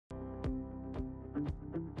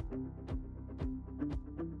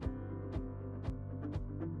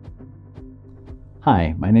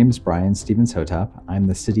Hi, my name is Brian Stevens-Hotop. I'm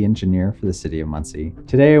the city engineer for the City of Muncie.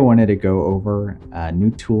 Today I wanted to go over a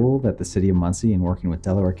new tool that the City of Muncie, in working with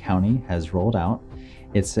Delaware County, has rolled out.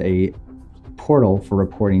 It's a portal for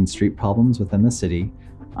reporting street problems within the city,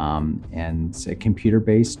 and it's a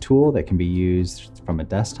computer-based tool that can be used from a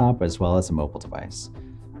desktop as well as a mobile device.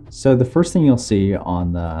 So the first thing you'll see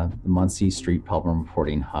on the Muncie Street Problem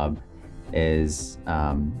Reporting Hub is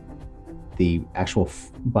the actual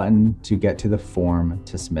button to get to the form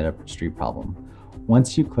to submit a street problem.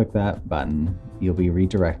 Once you click that button, you'll be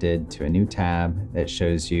redirected to a new tab that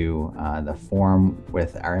shows you the form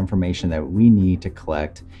with our information that we need to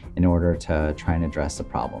collect in order to try and address the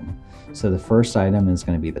problem. So the first item is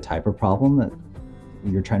going to be the type of problem that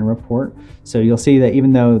you're trying to report. So you'll see that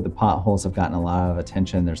even though the potholes have gotten a lot of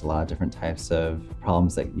attention, there's a lot of different types of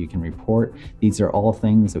problems that you can report. These are all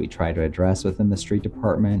things that we try to address within the street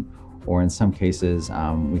department, or in some cases,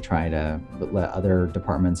 we try to let other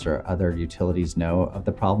departments or other utilities know of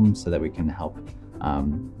the problem so that we can help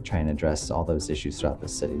try and address all those issues throughout the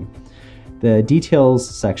city. The details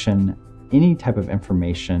section, any type of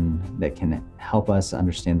information that can help us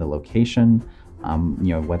understand the location,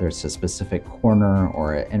 whether it's a specific corner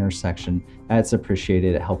or an intersection, that's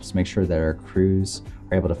appreciated. It helps make sure that our crews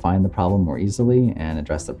are able to find the problem more easily and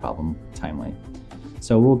address the problem timely.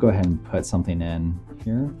 So we'll go ahead and put something in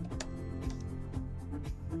here.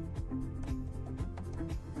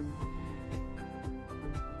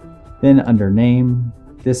 Then under name,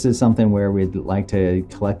 this is something where we'd like to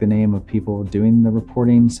collect the name of people doing the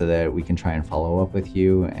reporting so that we can try and follow up with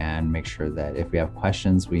you and make sure that if we have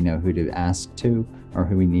questions, we know who to ask to or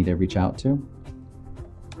who we need to reach out to.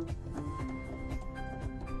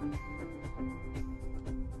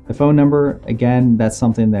 The phone number, again, that's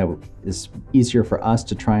something that is easier for us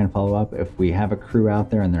to try and follow up if we have a crew out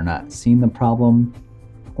there and they're not seeing the problem,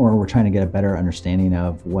 or we're trying to get a better understanding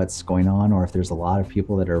of what's going on, or if there's a lot of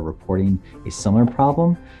people that are reporting a similar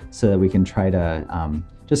problem, so that we can try to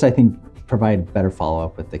I think, provide better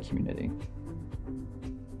follow-up with the community.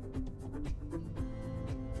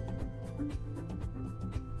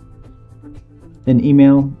 Then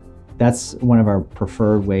email, that's one of our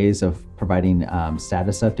preferred ways of providing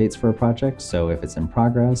status updates for a project. So if it's in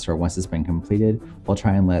progress or once it's been completed, we'll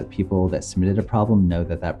try and let people that submitted a problem know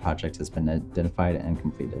that that project has been identified and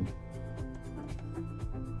completed.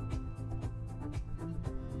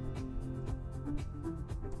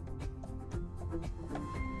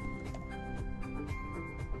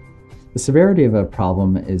 The severity of a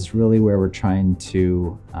problem is really where we're trying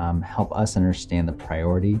to help us understand the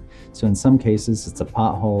priority. So in some cases, it's a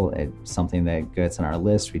pothole, it's something that gets on our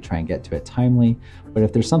list, we try and get to it timely. But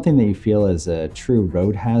if there's something that you feel is a true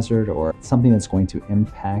road hazard or something that's going to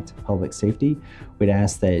impact public safety, we'd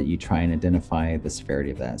ask that you try and identify the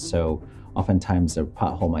severity of that. So oftentimes a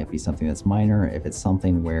pothole might be something that's minor. If it's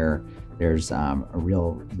something where there's a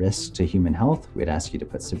real risk to human health, we'd ask you to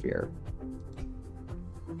put severe.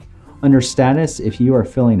 Under status, if you are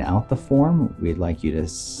filling out the form, we'd like you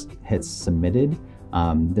to hit submitted.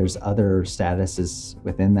 There's other statuses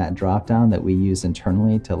within that dropdown that we use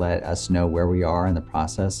internally to let us know where we are in the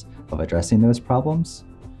process of addressing those problems.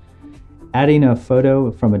 Adding a photo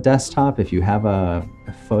from a desktop, if you have a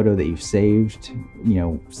photo that you've saved,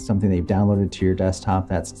 something that you've downloaded to your desktop,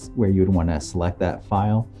 that's where you would want to select that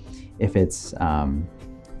file. If it's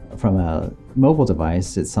from a mobile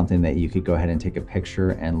device, it's something that you could go ahead and take a picture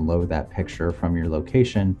and load that picture from your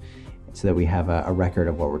location so that we have a record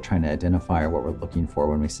of what we're trying to identify or what we're looking for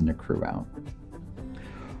when we send a crew out.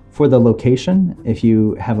 For the location, if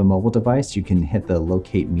you have a mobile device, you can hit the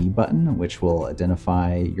Locate Me button, which will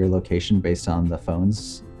identify your location based on the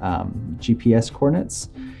phone's GPS coordinates.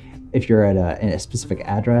 If you're at a specific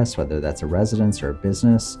address, whether that's a residence or a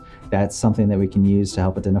business, that's something that we can use to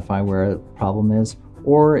help identify where a problem is.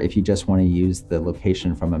 Or if you just want to use the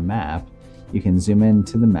location from a map, you can zoom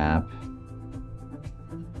into the map,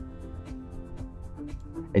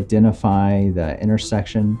 identify the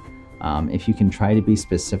intersection. If you can try to be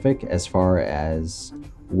specific as far as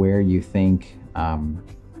where you think the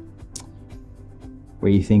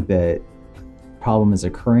problem is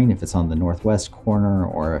occurring, if it's on the northwest corner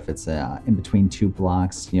or if it's in between two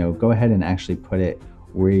blocks, go ahead and actually put it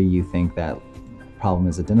where you think that problem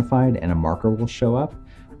is identified, and a marker will show up,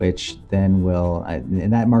 which then will,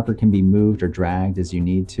 and that marker can be moved or dragged as you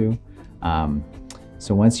need to.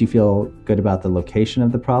 So once you feel good about the location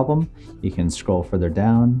of the problem, you can scroll further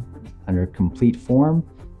down under complete form,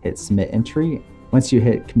 hit submit entry. Once you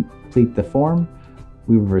hit complete the form,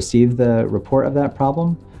 we will receive the report of that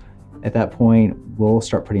problem. At that point, we'll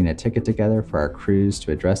start putting a ticket together for our crews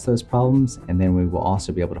to address those problems, and then we will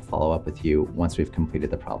also be able to follow up with you once we've completed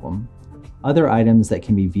the problem. Other items that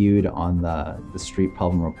can be viewed on the Street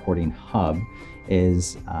Problem Reporting Hub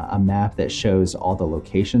is a map that shows all the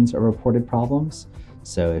locations of reported problems.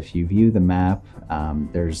 So if you view the map,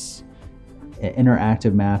 there's an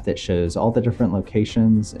interactive map that shows all the different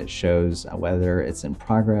locations. It shows whether it's in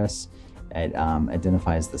progress. It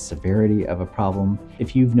identifies the severity of a problem.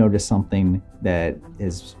 If you've noticed something that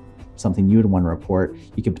is something you would want to report,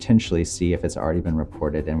 you could potentially see if it's already been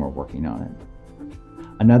reported and we're working on it.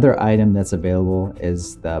 Another item that's available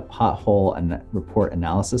is the pothole report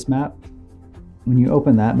analysis map. When you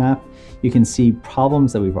open that map, you can see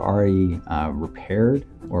problems that we've already repaired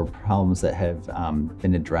or problems that have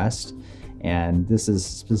been addressed. And this is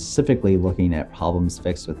specifically looking at problems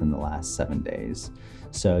fixed within the last 7 days.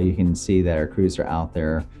 So you can see that our crews are out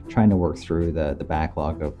there trying to work through the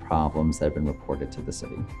backlog of problems that have been reported to the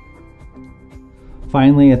city.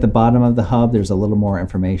 Finally, at the bottom of the hub, there's a little more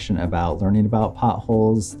information about learning about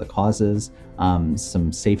potholes, the causes,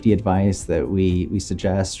 some safety advice that we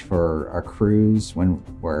suggest for our crews when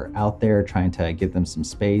we're out there, trying to give them some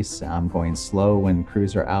space, going slow when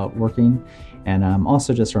crews are out working. And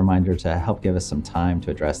also just a reminder to help give us some time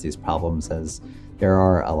to address these problems, as there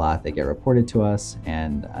are a lot that get reported to us,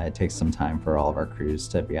 and it takes some time for all of our crews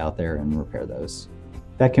to be out there and repair those.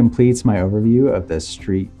 That completes my overview of the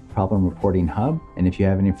Street Problem Reporting Hub. And if you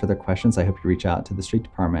have any further questions, I hope you reach out to the Street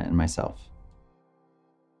Department and myself.